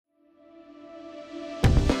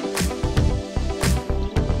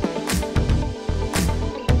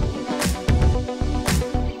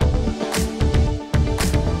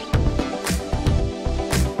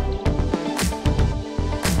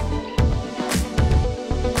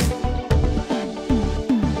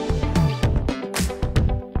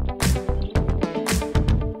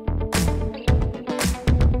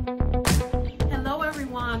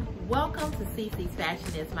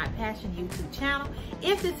Fashion YouTube channel.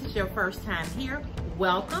 If this is your first time here,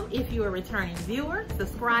 welcome. If you're a returning viewer,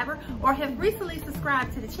 subscriber, or have recently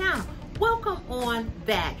subscribed to the channel, welcome on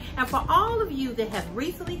back. And for all of you that have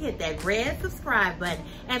recently hit that red subscribe button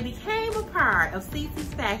and became a part of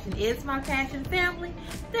CC's Fashion is My Passion family,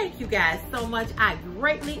 thank you guys so much. I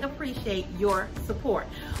greatly appreciate your support.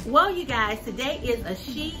 Well, you guys, today is a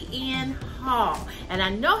SHEIN haul, and I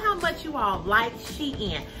know how much you all like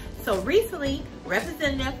SHEIN. So recently,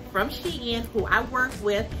 representative from SHEIN, who I work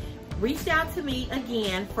with, reached out to me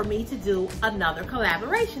again for me to do another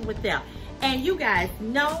collaboration with them. And you guys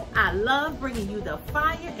know I love bringing you the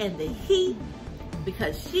fire and the heat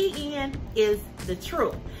because SHEIN is the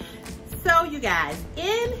truth. So you guys,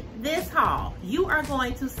 in this haul, you are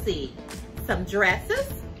going to see some dresses,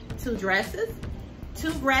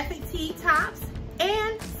 two graphic tee tops,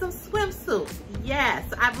 and some swimsuits.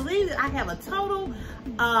 Yes, I believe that I have a total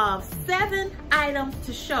of 7 items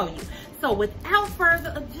to show you. So without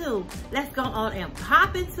further ado, let's go on and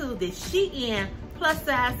pop into this SHEIN plus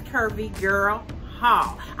size curvy girl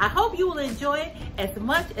haul. I hope you will enjoy it as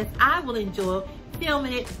much as I will enjoy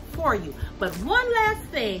filming it for you. But one last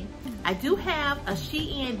thing, I do have a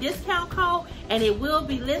SHEIN discount code and it will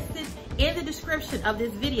be listed in the description of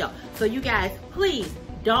this video. So you guys, please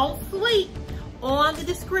don't sleep on the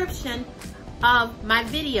description of my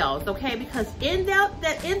videos, okay? Because in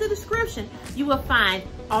the description, you will find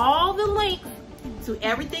all the links to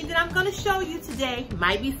everything that I'm gonna show you today.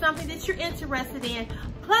 Might be something that you're interested in.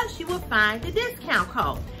 Plus, you will find the discount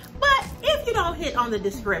code. But if you don't hit on the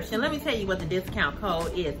description, let me tell you what the discount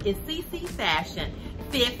code is. It's CC Fashion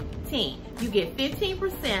 15. You get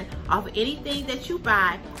 15% off of anything that you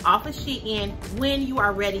buy off of SHEIN when you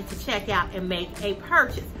are ready to check out and make a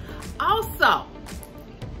purchase. Also,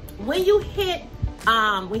 when you hit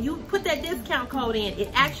when you put that discount code in, it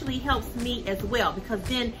actually helps me as well, because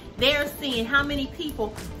then they're seeing how many people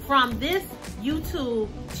from this YouTube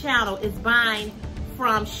channel is buying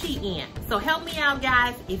from SHEIN. So help me out,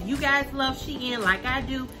 guys. If you guys love SHEIN like I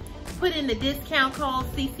do, put in the discount code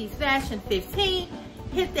CC's Fashion 15,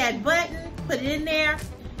 hit that button, put it in there,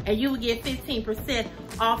 and you will get 15%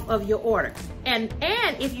 off of your order. And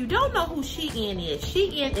if you don't know who SHEIN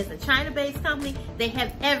is a China-based company. They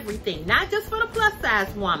have everything, not just for the plus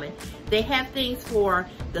size woman. They have things for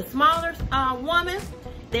the smaller woman.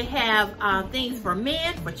 They have things for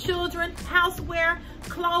men, for children, houseware,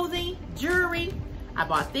 clothing, jewelry. I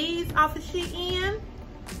bought these off of SHEIN.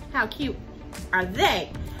 How cute are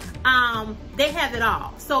they? They have it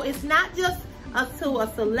all. So it's not just to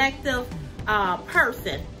a selective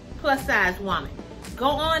person, plus size woman. Go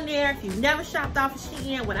on there. If you've never shopped off of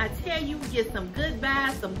SHEIN, when I tell you get some good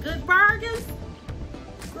buys, some good bargains,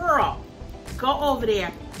 girl, go over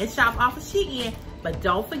there and shop off of SHEIN. But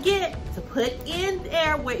don't forget to put in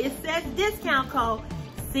there where it says discount code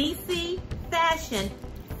CC Fashion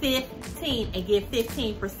 15 and get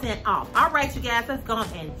 15% off. All right, you guys, let's go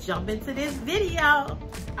and jump into this video.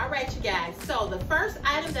 All right, you guys, so the first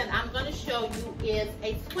item that I'm going to show you is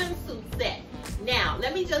a swimsuit set. Now,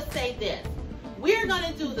 let me just say this. We're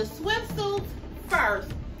going to do the swimsuits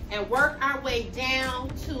first and work our way down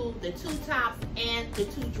to the 2 tops and the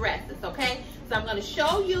 2 dresses, okay? So I'm going to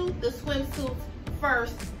show you the swimsuits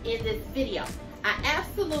first in this video. I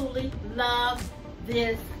absolutely love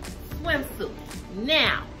this swimsuit.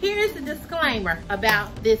 Now, here's the disclaimer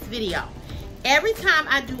about this video. Every time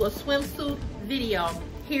I do a swimsuit video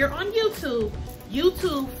here on YouTube,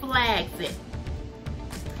 YouTube flags it.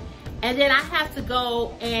 And then I have to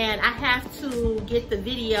go and I have to get the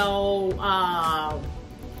video,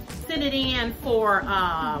 send it in for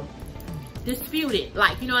disputed.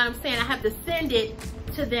 Like, you know what I'm saying? I have to send it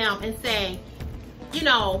to them and say, you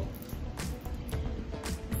know,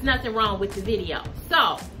 there's nothing wrong with the video.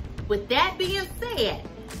 So, with that being said,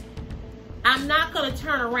 I'm not going to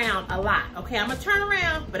turn around a lot, okay? I'm going to turn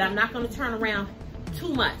around, but I'm not going to turn around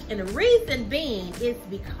too much. And the reason being is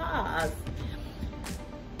because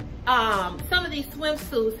some of these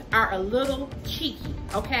swimsuits are a little cheeky,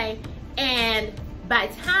 okay? And by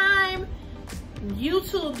the time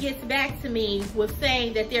YouTube gets back to me with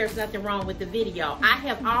saying that there's nothing wrong with the video, I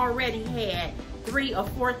have already had 3,000 or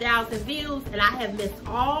 4,000 views, and I have missed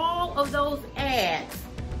all of those ads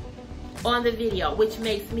on the video, which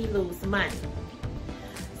makes me lose money.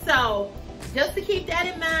 So just to keep that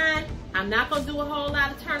in mind, I'm not gonna do a whole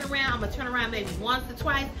lot of turnaround. I'm gonna turn around maybe once or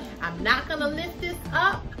twice. I'm not gonna lift this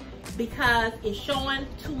up because it's showing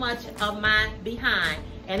too much of my behind.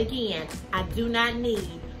 And again, I do not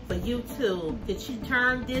need for YouTube to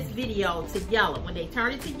turn this video to yellow. When they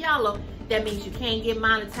turn it to yellow, that means you can't get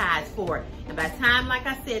monetized for it. And by the time, like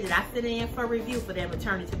I said, that I sit in for a review for them to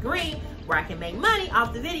turn it to green, where I can make money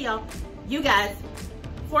off the video, you guys,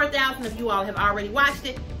 4,000 of you all have already watched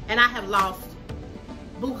it, and I have lost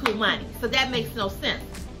buku money. So that makes no sense,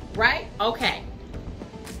 right? Okay.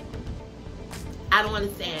 I don't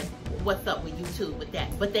understand what's up with YouTube with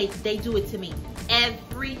that, but they do it to me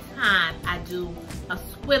every time I do a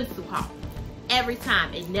swimsuit haul. Every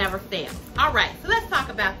time, it never fails. All right, so let's talk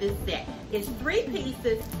about this set. It's 3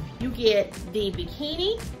 pieces. You get the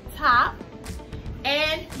bikini top,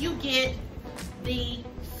 and you get the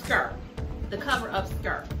skirt, the cover-up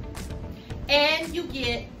skirt, and you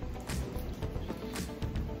get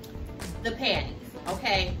the panties,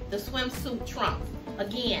 okay? The swimsuit trunks.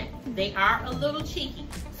 Again, they are a little cheeky,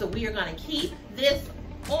 so we are gonna keep this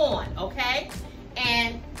on, okay?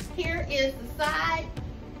 And here is the side.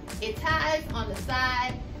 It ties on the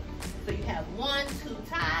side, so you have 1, 2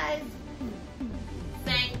 ties.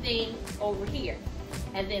 Same thing over here.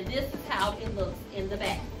 And then this is how it looks in the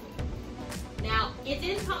back. Now, it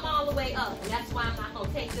didn't come all the way up, and that's why I'm not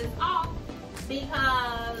gonna take this off,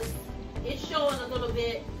 because it's showing a little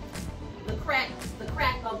bit the crack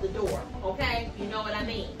of the door, okay? You know what I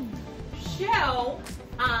mean? So,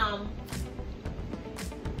 I'm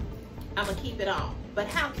gonna keep it on. But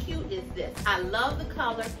how cute is this? I love the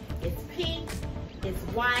color. It's pink, it's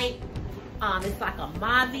white, it's like a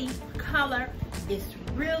mauve color. It's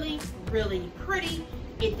really, really pretty.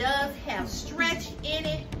 It does have stretch in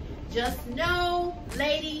it. Just know,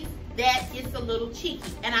 ladies, that it's a little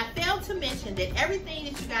cheeky. And I failed to mention that everything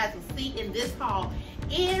that you guys will see in this haul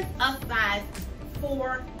is a size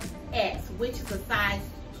 4X, which is a size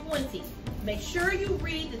 20. Make sure you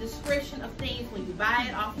read the description of things when you buy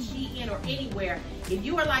it off of SHEIN or anywhere. If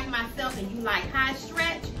you are like myself and you like high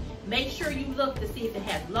stretch, make sure you look to see if it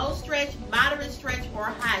has low stretch, moderate stretch, or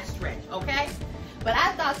high stretch, okay? But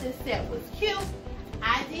I thought this set was cute.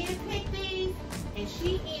 I did pick these, and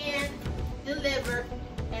SHEIN delivered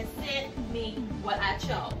and sent me what I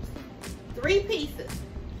chose. 3 pieces,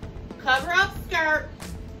 cover-up skirt,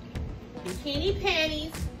 bikini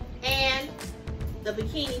panties, and the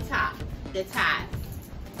bikini top that ties.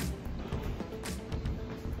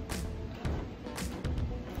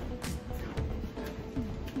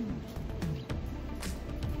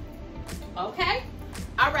 Okay?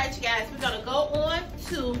 All right, you guys, we're gonna go on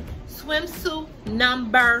to swimsuit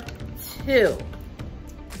number 2.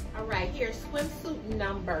 All right, here's swimsuit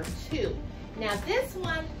number 2. Now this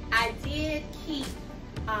one, I did keep,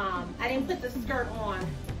 I didn't put the skirt on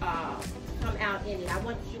come out in it. I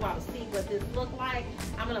want you all to see what this looked like.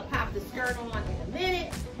 I'm gonna pop the skirt on in a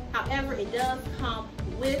minute. However, it does come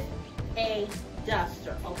with a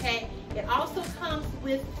duster, okay? It also comes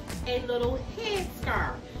with a little head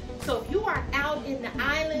scarf. So if you are out in the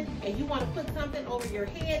island and you want to put something over your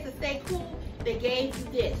head to stay cool, they gave you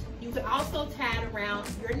this. You could also tie it around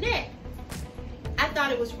your neck. I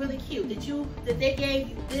thought it was really cute that they gave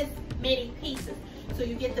you this many pieces. So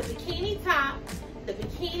you get the bikini top, the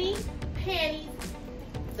bikini panties,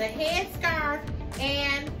 the head scarf,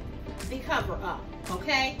 and the cover up,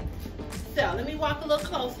 okay? So let me walk a little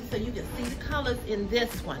closer so you can see the colors in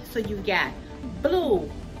this one. So you got blue,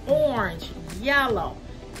 orange, yellow.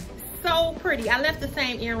 So pretty. I left the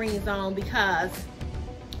same earrings on because,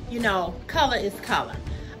 you know, color is color.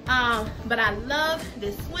 But I love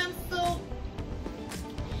this swimsuit.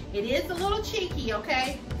 It is a little cheeky,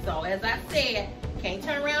 okay? So as I said, can't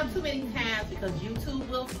turn around too many times because YouTube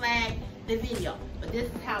will flag the video. But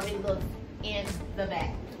this is how it looks in the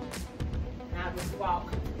back. And I'll just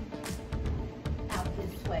walk out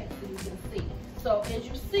this way so you can see. So as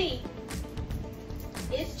you see,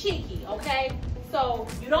 it's cheeky, okay? So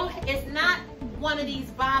you don't, it's not one of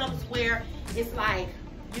these bottoms where it's like,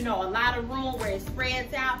 you know, a lot of room where it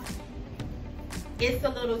spreads out. It's a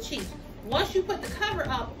little cheeky. Once you put the cover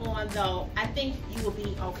up on though, I think you will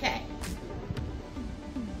be okay.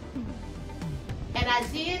 And I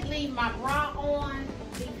did leave my bra on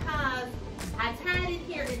because I tied it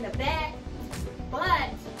here in the back,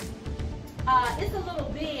 but it's a little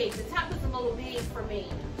big. The top is a little big for me.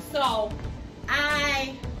 So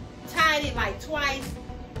I tied it like twice,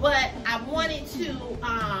 but I wanted to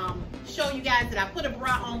show you guys that I put a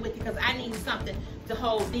bra on with it because I needed something to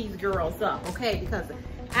hold these girls up, okay? Because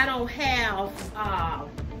I don't have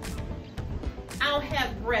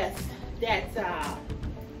breasts that's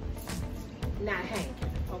not hanging,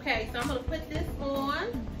 okay? So I'm gonna put this on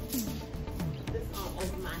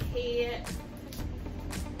over my head.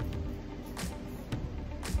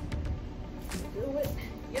 Do it,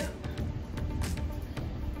 yep.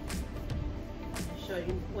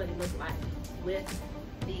 you what it looks like with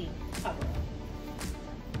the cover up.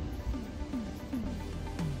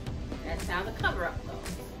 That's how the cover up goes.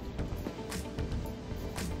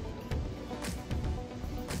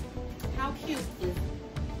 How cute is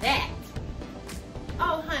that?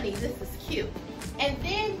 Oh honey, this is cute. And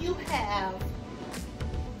then you have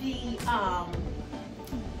the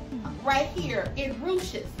right here, it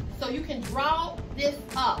ruches. So you can draw this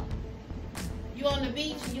up. You're on the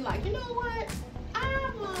beach and you're like, you know what?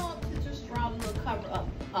 I want to just draw the little cover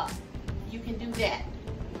up. You can do that.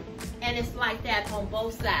 And it's like that on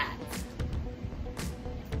both sides.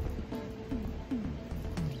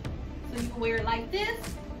 So you can wear it like this,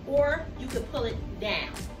 or you can pull it down.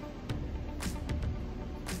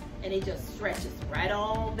 And it just stretches right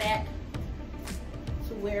on back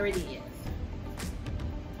to where it is.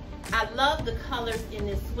 I love the colors in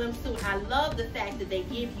this swimsuit. I love the fact that they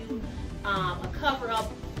give you a cover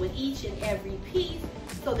up with each and every piece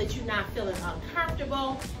so that you're not feeling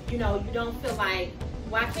uncomfortable. You know, you don't feel like,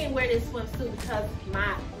 well, I can't wear this swimsuit because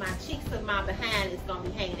my cheeks and my behind is gonna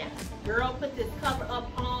be hanging out. Girl, put this cover up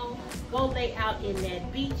on, go lay out in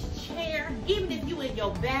that beach chair. Even if you in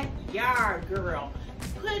your backyard, girl,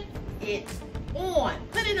 put it on.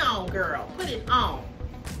 Put it on, girl, put it on.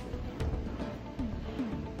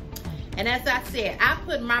 And as I said, I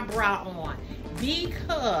put my bra on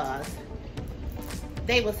because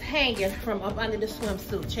they was hanging from up under the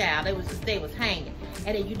swimsuit, child. They was hanging.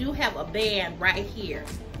 And then you do have a band right here.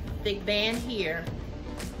 Big band here.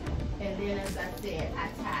 And then as I said, I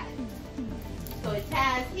tie it. So it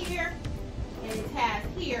ties here and it ties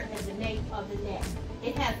here at the nape of the neck.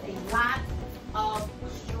 It has a lot of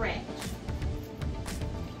stretch.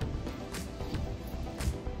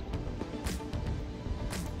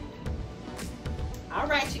 All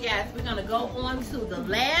right, you guys, we're gonna go on to the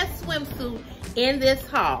last swimsuit in this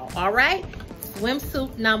haul, all right?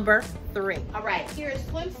 Swimsuit number 3. All right, here is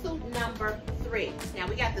swimsuit number 3. Now,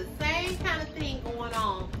 we got the same kind of thing going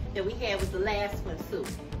on that we had with the last swimsuit.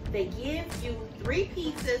 They give you 3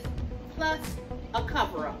 pieces plus a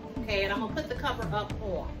cover-up, okay? And I'm gonna put the cover-up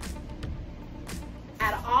on.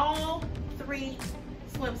 Out of all 3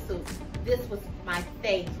 swimsuits, this was my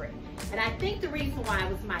favorite. And I think the reason why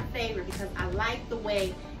it was my favorite because I like the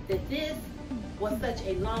way that this was such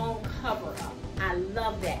a long cover-up. I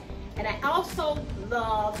love that. And I also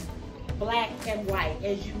love black and white,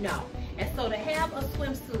 as you know. And so to have a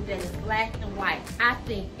swimsuit that is black and white, I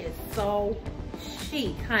think is so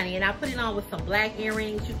chic, honey. And I put it on with some black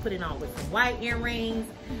earrings. You put it on with some white earrings.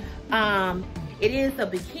 It is a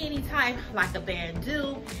bikini type, like a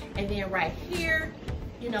bandeau. And then right here,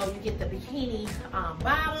 you know, you get the bikini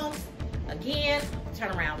bottoms. Again,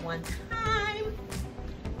 turn around one time.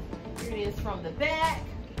 Here it is from the back.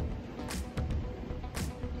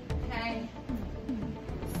 Okay.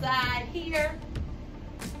 Side here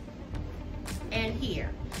and here.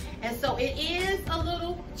 And so it is a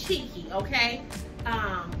little cheeky, okay?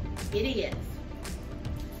 It is.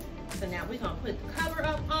 So now we're gonna put the cover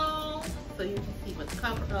up on so you can see what the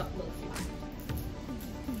cover up looks like.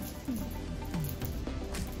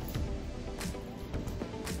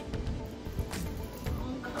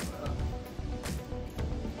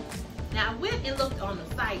 Now I went and looked on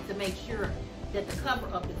the site to make sure that the cover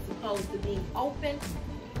up is supposed to be open,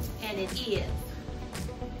 and it is.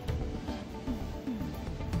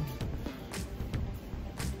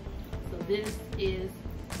 So this is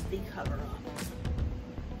the cover up.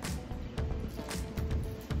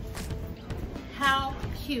 How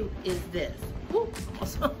cute is this? Ooh,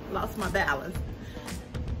 also lost my balance.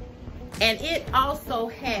 And it also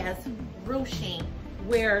has ruching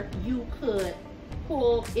where you could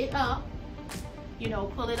pull it up, you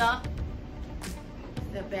know, pull it up,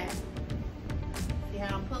 step back. See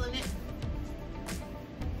how I'm pulling it?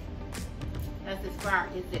 That's as far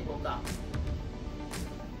as it will go.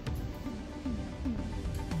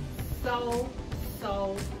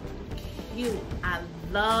 So cute. I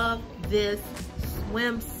love this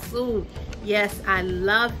swimsuit. Yes, I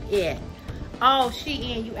love it. Oh,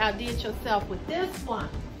 SHEIN, you outdid yourself with this one.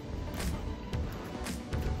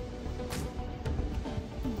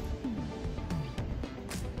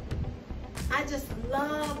 I just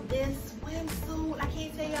love this swimsuit. I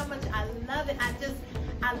can't tell you how much I love it.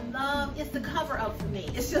 I love, it's the cover up for me.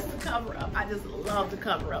 It's just the cover up. I just love the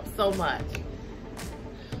cover up so much.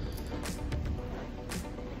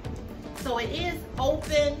 So it is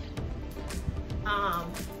open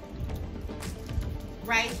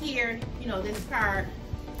right here. You know, this part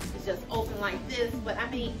is just open like this, but I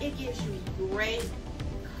mean, it gives you great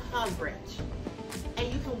coverage.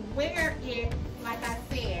 And you can wear it, like I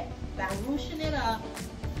said, by ruching it up,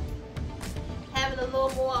 have have it a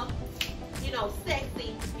little more, you know,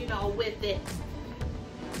 sexy, you know, with it.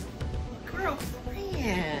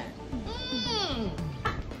 Girlfriend.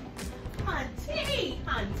 Hunty,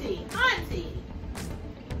 hunty, hunty.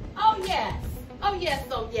 Oh yes, oh yes,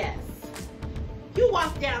 oh yes. You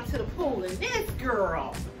walk down to the pool and this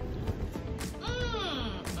girl.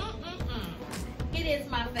 It is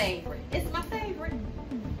my favorite. It's my favorite.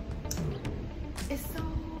 It's so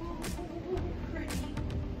pretty.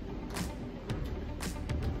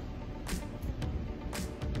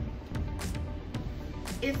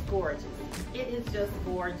 It's gorgeous. It is just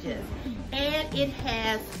gorgeous. And it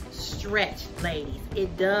has stretch, ladies.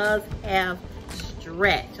 It does have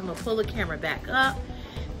stretch. I'm gonna pull the camera back up.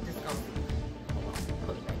 Just gonna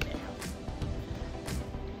pull it back down.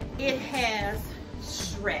 It has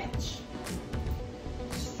stretch.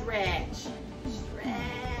 Stretch.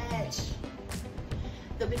 Stretch.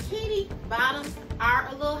 The bikini bottoms are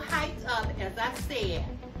a little hiked up, as I said,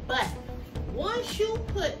 but once you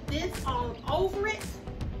put this on over it,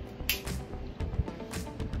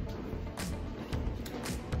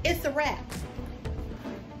 it's a wrap.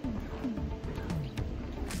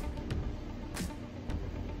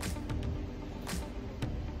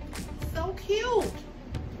 So cute.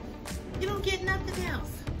 You don't get nothing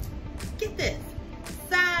else. Get this.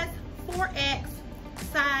 Size 4X,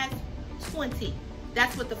 size 20.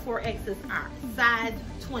 That's what the 4Xs are. Size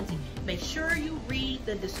 20. Make sure you read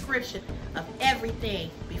the description of everything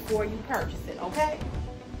before you purchase it, okay?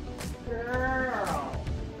 Girl.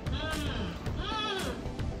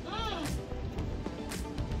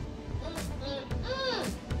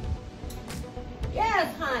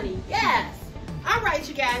 Yes, honey, yes. All right,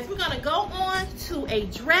 you guys, we're gonna go on to a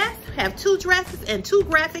dress. Have 2 dresses and 2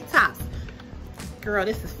 graphic tops. Girl,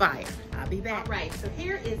 this is fire. I'll be back. All right, so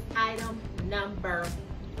here is item number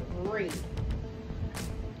 3.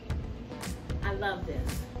 I love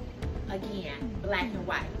this. Again, black and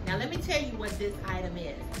white. Now let me tell you what this item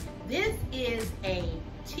is. This is a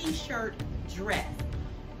t-shirt dress.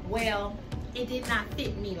 Well, it did not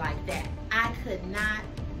fit me like that. I could not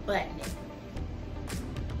button it.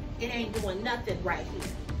 It ain't doing nothing right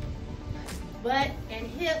here. Butt and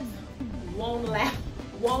hips won't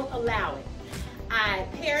allow it. I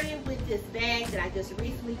paired it with this bag that I just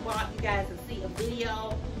recently bought. You guys will see a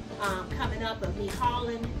video coming up of me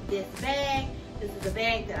hauling this bag. This is a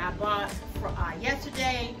bag that I bought for,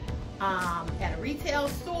 yesterday at a retail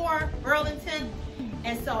store, Burlington.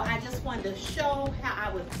 And so I just wanted to show how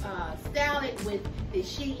I would style it with the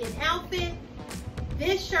SHEIN outfit.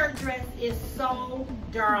 This shirt dress is so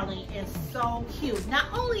darling and so cute. Not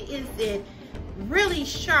only is it really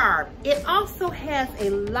sharp, it also has a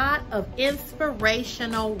lot of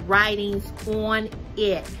inspirational writings on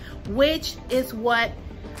it, which is what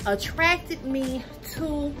attracted me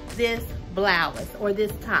to this blouse or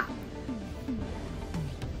this top.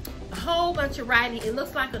 A whole bunch of writing. It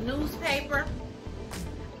looks like a newspaper.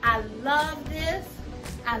 I love this.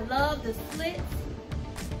 I love the slits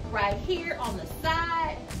right here on the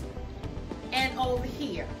side and over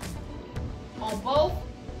here. On both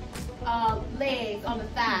legs on the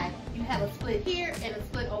side, you have a split here and a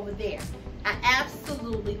split over there. I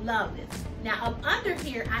absolutely love this. Now up under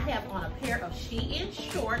here, I have on a pair of SHEIN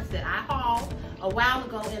shorts that I hauled a while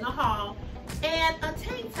ago in a haul, and a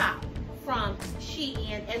tank top from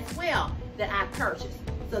SHEIN as well that I purchased.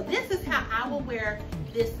 So this is how I will wear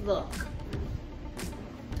this look.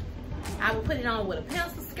 I will put it on with a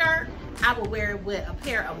pencil skirt. I will wear it with a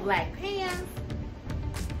pair of black pants,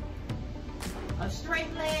 a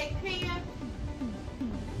straight leg pant.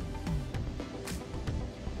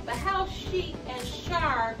 But how chic and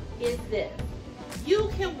sharp is this?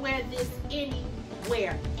 You can wear this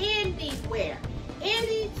anywhere, anywhere,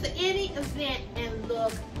 to any event and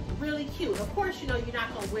look really cute. Of course, you know you're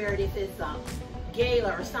not gonna wear it if it's a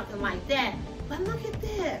gala or something like that. But look at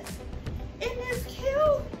this. Isn't this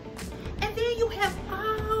cute? And then you have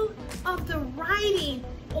all of the writing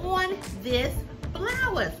on this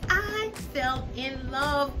blouse. I fell in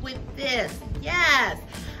love with this. Yes.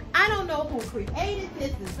 I don't know who created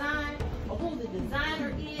this design or who the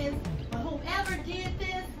designer is, but whoever did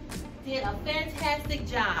this did a fantastic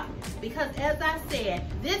job. Because as I said,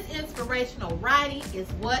 this inspirational writing is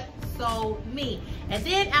what sold me. And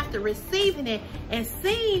then after receiving it and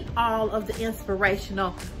seeing all of the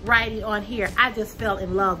inspirational writing on here, I just fell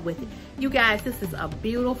in love with it. You guys, this is a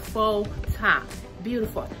beautiful top.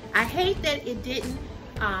 Beautiful. I hate that it didn't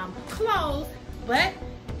close, but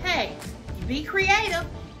hey, be creative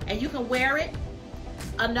and you can wear it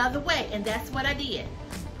another way. And that's what I did.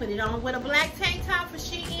 Put it on with a black tank top for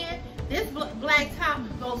SHEIN. This black top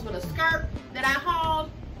goes with a skirt that I hauled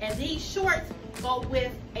And these shorts go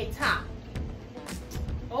with a top.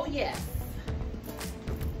 Oh yes.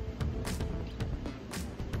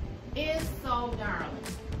 It's so darling.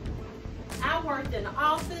 I worked in the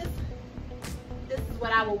office. This is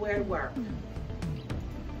what I would wear to work.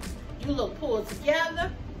 You look pulled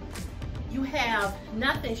together. You have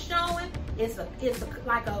nothing showing. It's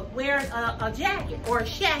like wearing a jacket or a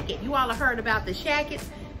shacket. You all have heard about the shackets.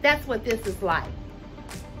 That's what this is like.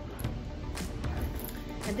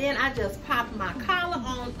 And then I just pop my collar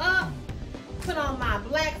on up, put on my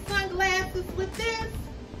black sunglasses with this.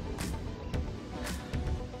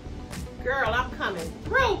 Girl, I'm coming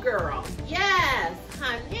through, girl. Yes,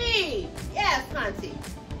 honey. Yes, hunty.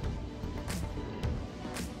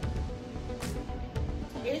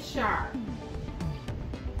 It's sharp.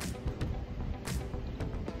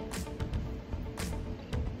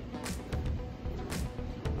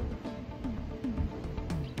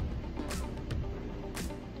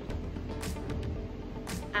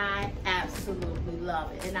 I absolutely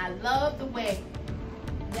love it. And I love the way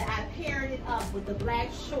that I paired it up with the black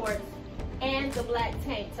shorts and the black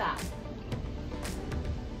tank top.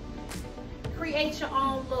 Create your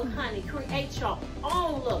own look, honey. Create your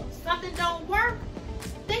own look. Something don't work,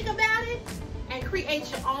 think about it and create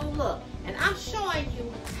your own look. And I'm showing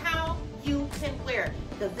you how you can wear it,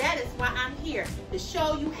 because that is why I'm here, to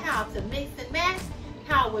show you how to mix and match,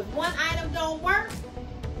 how if one item don't work,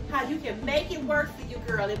 how you can make it work for you,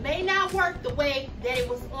 girl. It may not work the way that it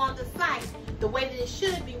was on the site, the way that it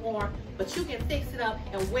should be worn, but you can fix it up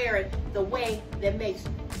and wear it the way that makes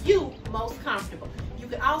you most comfortable. You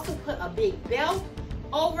can also put a big belt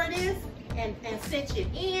over this and cinch it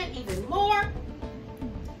in even more.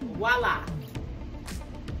 Voila.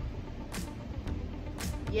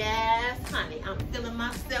 Yes, honey, I'm feeling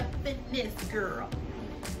myself in this, girl.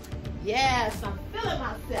 Yes, I'm feeling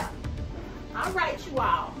myself. All right, you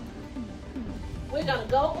all. We're gonna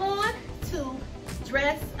go on to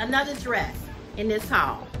another dress in this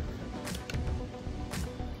haul.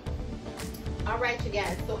 All right, you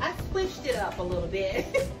guys, so I switched it up a little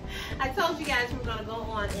bit. I told you guys we're gonna go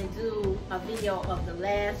on and do a video of the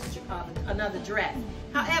last, another dress.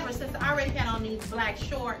 However, since I already had on these black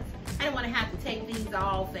shorts, I didn't wanna have to take these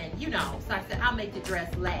off and you know, so I said I'll make the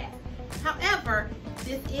dress last. However,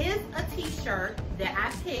 this is a t-shirt that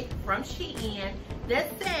I picked from SHEIN that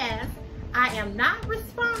says, I am not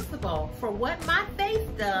responsible for what my face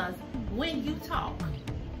does when you talk.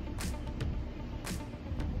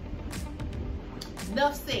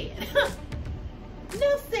 Enough said.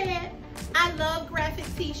 Enough said. I love graphic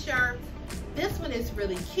t-shirts. This one is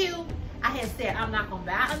really cute. I had said I'm not gonna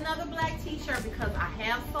buy another black t-shirt because I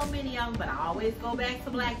have so many of them, but I always go back to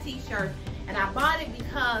black t-shirts. And I bought it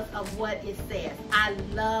because of what it says. I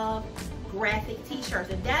love graphic t-shirts,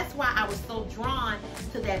 and that's why I was so drawn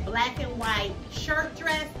to that black and white shirt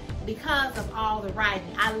dress, because of all the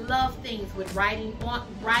writing. I love things with writing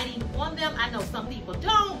on them. I know some people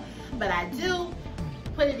don't, but I do.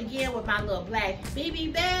 Put it again with my little black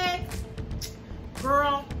BB bag.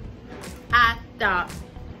 Girl, I thought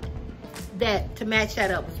that to match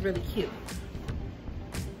that up was really cute.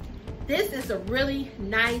 This is a really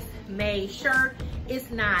nice made shirt.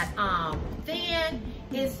 It's not thin.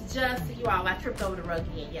 It's just, you all, I tripped over the rug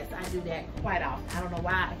again. Yes, I do that quite often. I don't know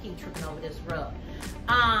why I keep tripping over this rug.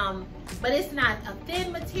 But it's not a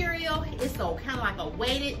thin material. It's so kind of like a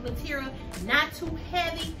weighted material, not too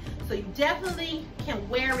heavy. So you definitely can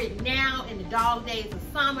wear it now in the dog days of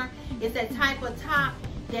summer. It's that type of top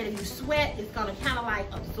that if you sweat, it's gonna kind of like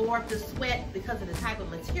absorb the sweat because of the type of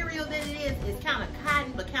material that it is. It's kind of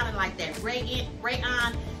cotton, but kind of like that rayon,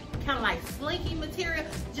 kind of like slinky material,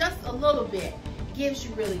 just a little bit. Gives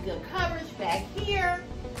you really good coverage back here,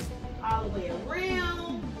 all the way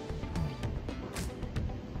around.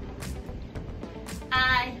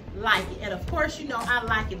 I like it, and of course, you know I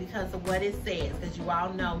like it because of what it says, because you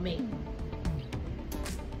all know me.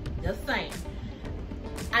 Just saying.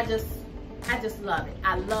 I just love it.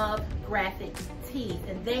 I love graphic tees,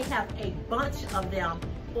 and they have a bunch of them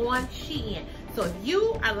on SHEIN. So if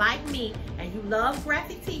you are like me and you love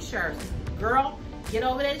graphic t-shirts, girl, get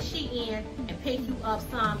over there to SHEIN and pick you up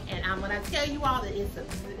some. And I'm gonna tell you all that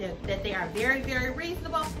that they are very, very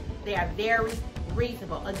reasonable. They are very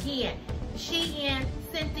reasonable. Again, SHEIN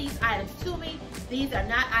sent these items to me. These are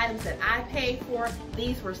not items that I paid for.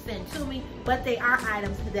 These were sent to me, but they are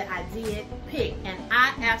items that I did pick. And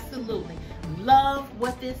I absolutely love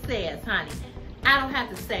what this says, honey. I don't have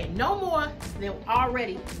to say no more than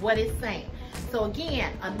already what it's saying. So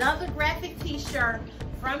again, another graphic t-shirt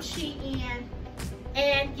from SHEIN,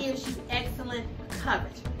 and gives you excellent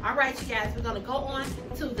coverage. All right, you guys, we're gonna go on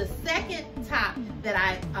to the second top that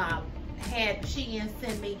I had SHEIN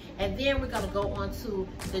send me, and then we're gonna go on to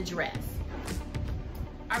the dress.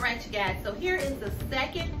 All right, you guys, so here is the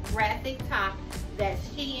second graphic top that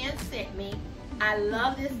SHEIN sent me. I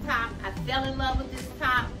love this top. I fell in love with this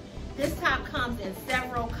top. This top comes in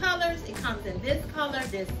several colors. It comes in this color,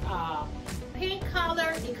 this pink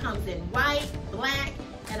color. It comes in white, black,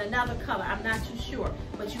 and another color. I'm not too sure.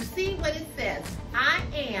 But you see what it says. I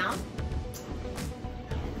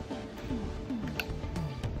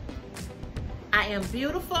am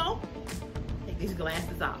beautiful. Take these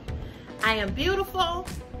glasses off. I am beautiful,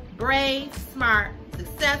 brave, smart,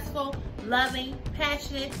 successful, loving,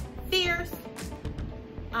 passionate, fierce,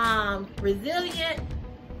 resilient,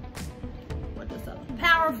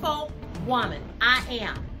 powerful woman. I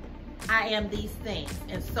am these things,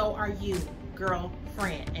 and so are you,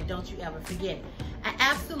 girlfriend, and don't you ever forget it. I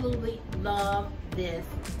absolutely love this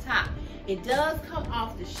top. It does come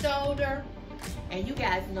off the shoulder, and you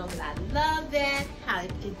guys know that I love that, how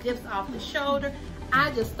it dips off the shoulder.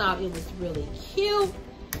 I just thought it was really cute.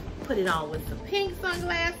 Put it on with some pink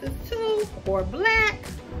sunglasses too, or black.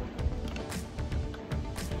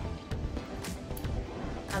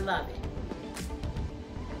 I love it.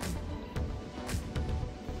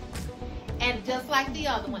 And just like the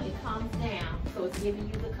other one, it comes down, so it's giving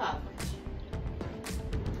you the coverage.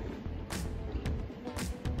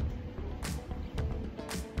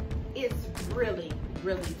 It's really,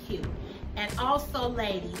 really cute. And also,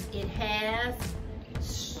 ladies, it has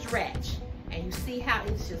stretch. And you see how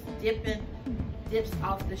it's just dips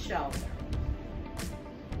off the shoulder.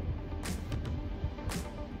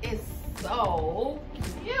 It's so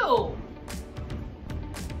cute.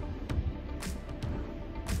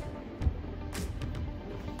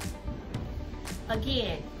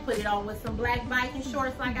 Again, put it on with some black biking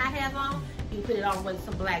shorts like I have on. You can put it on with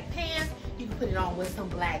some black pants. You can put it on with some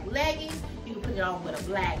black leggings. You can put it on with a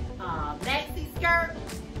black maxi skirt.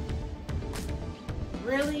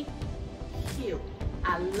 Really cute.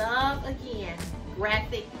 I love, again,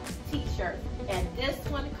 graphic t-shirts. And this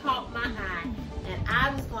one caught my eye. And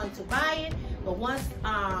I was going to buy it, but when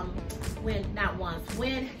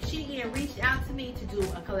SHEIN reached out to me to do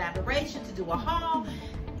a collaboration, to do a haul,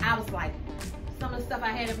 I was like, some of the stuff I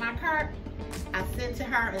had in my cart, I sent to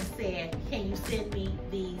her and said, can you send me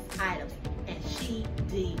these items? And she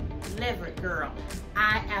delivered, girl.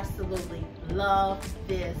 I absolutely love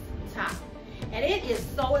this top. And it is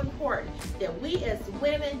so important that we as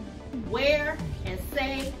women wear and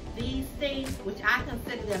say these things, which I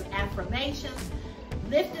consider them affirmations,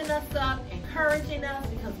 lifting us up, encouraging us,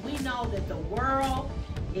 because we know that the world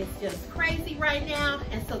is just crazy right now.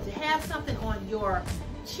 And so to have something on your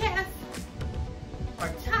chest or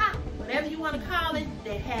top, whatever you want to call it,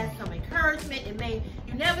 that has some encouragement.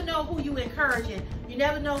 You never know who you encouraging. You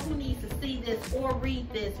never know who needs to see this or read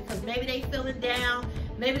this, because maybe they feeling down,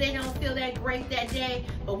 maybe they don't feel that great that day,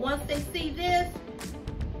 but once they see this,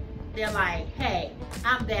 they're like, hey,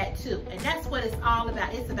 I'm that too. And that's what it's all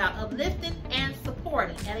about. It's about uplifting and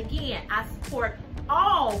supporting. And again, I support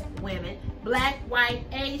all women, black, white,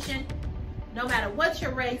 Asian, no matter what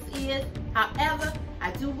your race is. However,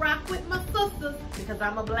 I do rock with my sisters because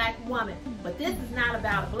I'm a black woman. But this is not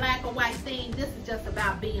about a black or white thing. This is just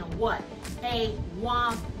about being what? A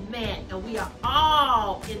woman. And we are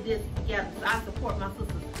all in this together. So I support my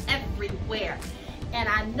sisters everywhere. And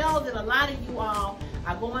I know that a lot of you all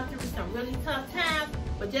are going through some really tough times.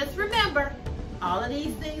 But just remember, all of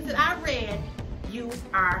these things that I read, you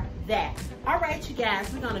are that. All right, you guys,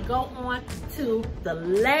 we're gonna go on to the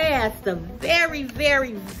very,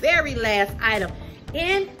 very, very last item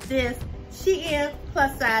in this SHEIN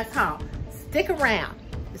plus size haul. Stick around,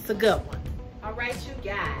 it's a good one. All right, you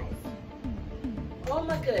guys. Oh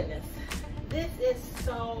my goodness, this is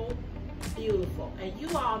so beautiful. And you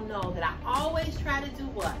all know that I always try to do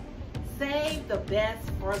what? Save the best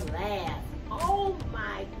for last. Oh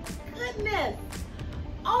my goodness.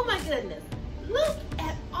 Oh my goodness. Look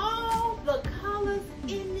at all the colors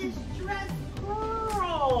in this dress,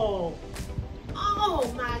 girl.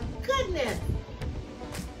 Oh my goodness.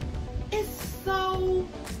 It's so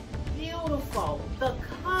beautiful. The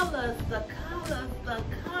colors, the colors, the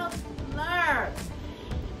colors.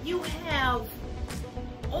 You have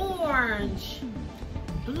orange,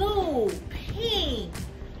 blue, pink.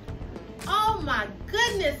 Oh my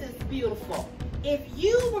goodness, it's beautiful. If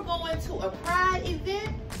you were going to a pride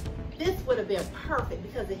event, this would have been perfect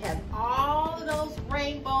because it has all of those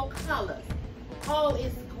rainbow colors. Oh,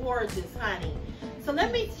 it's gorgeous, honey. So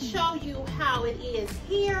let me show you how it is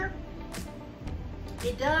here.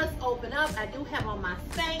 It does open up. I do have on my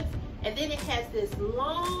Spanx. And then it has this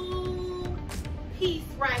long piece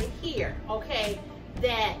right here, okay,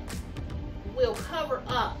 that will cover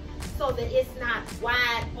up so that it's not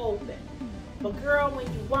wide open. But girl, when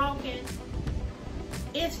you walking,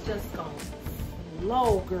 it's just gonna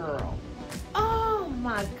flow, girl. Oh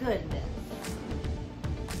my goodness.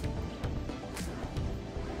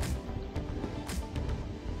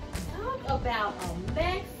 Talk about a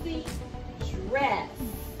maxi dress.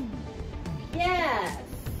 Yes.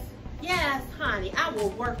 Yes, honey, I will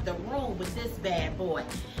work the room with this bad boy.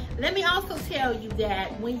 Let me also tell you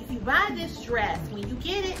that when you buy this dress, when you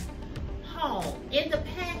get it home, in the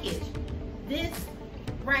package, this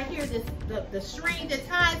right here, the string that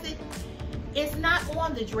ties it, it's not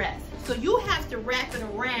on the dress. So you have to wrap it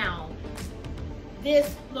around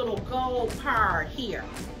this little gold part here,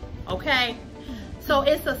 okay? So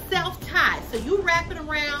it's a self-tie. So you wrap it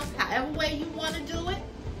around however way you want to do it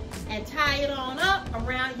and tie it on up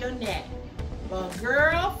around your neck. But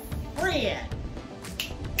girlfriend,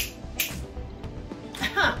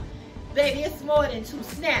 baby, it's more than 2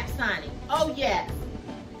 snaps, honey. Oh yes,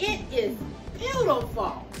 it is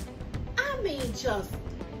beautiful. I mean, just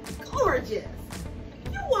gorgeous.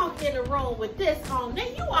 You walk in the room with this on,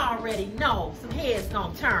 then you already know some heads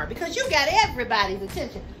gonna turn because you got everybody's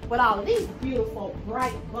attention with all of these beautiful,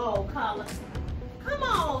 bright, bold colors. Come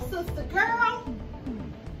on, sister girl.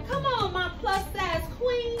 Come on, my plus size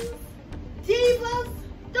queens, divas.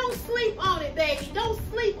 Don't sleep on it, baby. Don't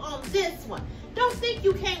sleep on this one. Don't think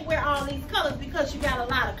you can't wear all these colors because you got a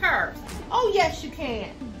lot of curves. Oh, yes, you can.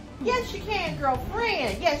 Yes, you can,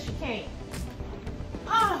 girlfriend. Yes, you can.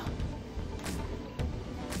 Oh.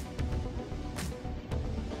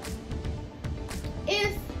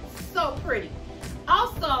 It's so pretty.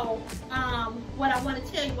 Also, what I want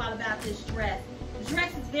to tell you all about this dress. The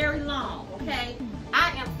dress is very long, okay?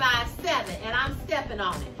 I am 5'7", and I'm stepping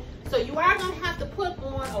on it. So you are going to have to put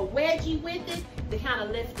on a wedgie with it to kind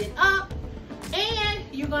of lift it up. And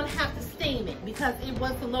you're going to have to steam it because it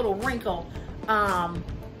was a little wrinkle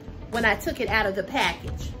when I took it out of the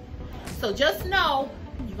package. So just know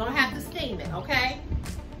you're going to have to steam it, okay?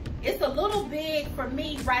 It's a little big for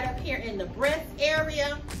me right up here in the breast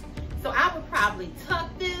area. So I would probably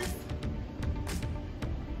tuck this.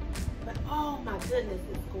 But oh my goodness,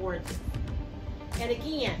 it's gorgeous. And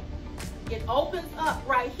again, it opens up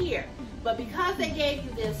right here. But because they gave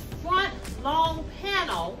you this front long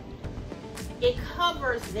panel, it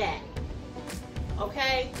covers that.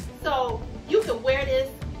 Okay? So you can wear this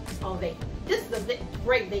on vacation. This is a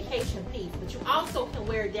great vacation piece, but you also can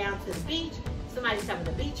wear it down to the beach. Somebody's having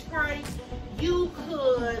a beach party. You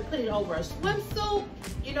could put it over a swimsuit.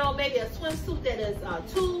 You know, maybe a swimsuit that is a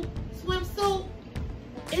 2 swimsuit.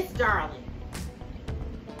 It's darling.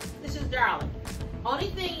 It's just darling. Only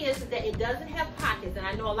thing is that it doesn't have pockets, and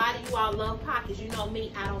I know a lot of you all love pockets. You know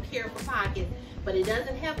me, I don't care for pockets, but it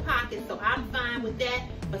doesn't have pockets, so I'm fine with that,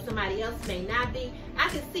 but somebody else may not be. I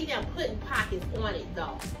can see them putting pockets on it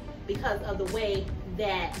though, because of the way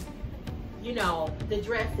that, you know, the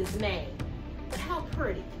dress is made. But how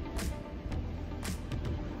pretty.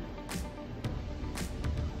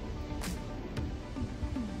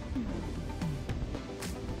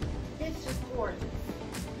 It's just gorgeous.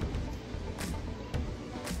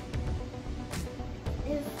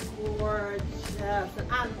 It's gorgeous.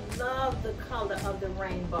 And I love the color of the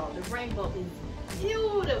rainbow. The rainbow is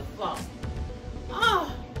beautiful.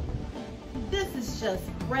 Oh, this is just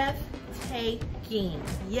breathtaking.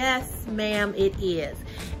 Yes, ma'am, it is.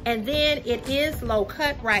 And then it is low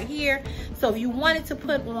cut right here. So if you wanted to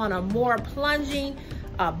put on a more plunging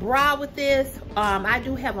bra with this, I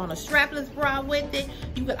do have on a strapless bra with it.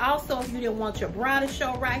 You could also, if you didn't want your bra to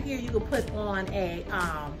show right here, you could put on a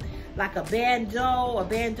like a bandeau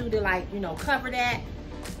to, like, you know, cover that.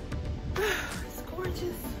 It's gorgeous.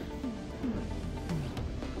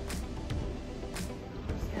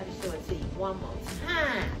 Just gotta show it to you one more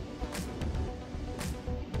time.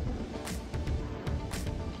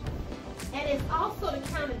 And it's also the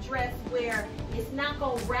kind of dress where it's not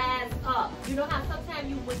gonna rise up. You know how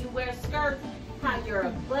sometimes when you wear skirts, how your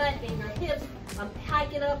butt and your hips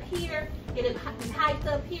hike it up here, it'll be hiked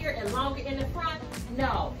up here and longer in the front.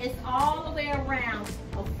 No, it's all the way around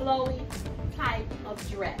a flowy type of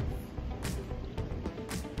dress.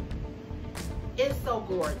 It's so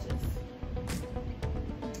gorgeous.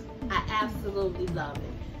 I absolutely love it.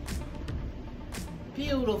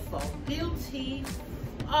 Beautiful, beauty.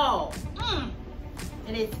 Oh,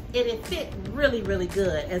 and it fit really, really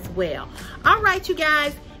good as well. All right, you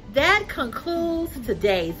guys, that concludes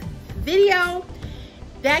today's video.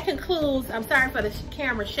 That concludes, I'm sorry for the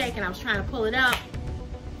camera shaking, I was trying to pull it up.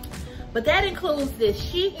 But that includes this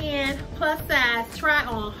SHEIN plus size try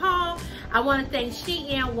on haul. I want to thank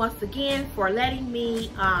SHEIN once again for letting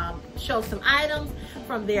me show some items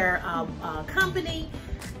from their company.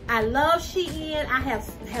 I love SHEIN. I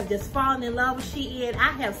have just fallen in love with SHEIN.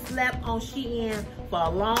 I have slept on SHEIN for a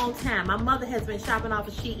long time. My mother has been shopping off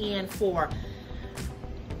of SHEIN for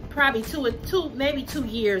probably maybe 2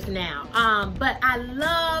 years now. But I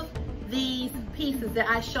love these pieces that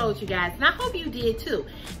I showed you guys, and I hope you did too.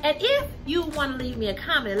 And if you want to leave me a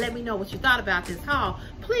comment and let me know what you thought about this haul,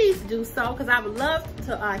 please do so, because I would love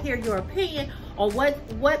to hear your opinion on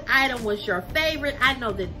what item was your favorite. I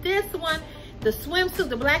know that this one, the swimsuit,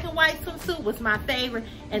 the black and white swimsuit, was my favorite,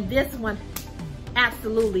 and this one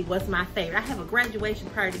absolutely was my favorite. I have a graduation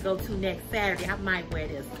party to go to next Saturday. I might wear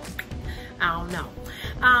this. I don't know.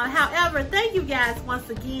 However, thank you guys once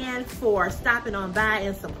again for stopping on by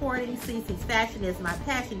and supporting CC's Fashion Is My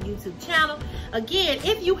Passion YouTube channel. Again,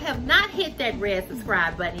 if you have not hit that red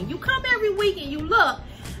subscribe button, you come every week and you look,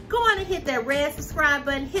 go on and hit that red subscribe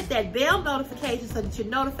button, hit that bell notification so that you're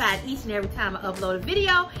notified each and every time I upload a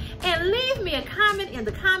video, and leave me a comment in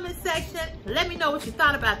the comment section. Let me know what you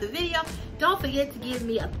thought about the video. Don't forget to give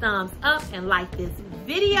me a thumbs up and like this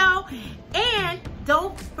video, and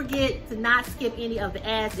don't forget to not skip any of the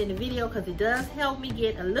ads in the video, because it does help me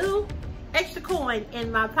get a little extra coin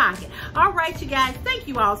in my pocket. All right, you guys, thank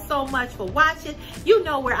you all so much for watching. You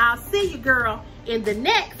know where I'll see you, girl, in the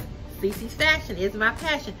next CC's Fashion Is My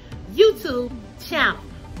Passion YouTube channel.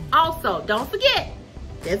 Also, don't forget,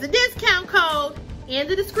 there's a discount code in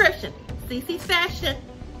the description. CC's Fashion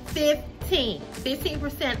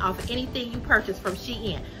 15% off of anything you purchase from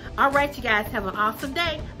SHEIN. All right, you guys, have an awesome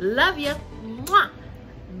day. Love you. Mwah.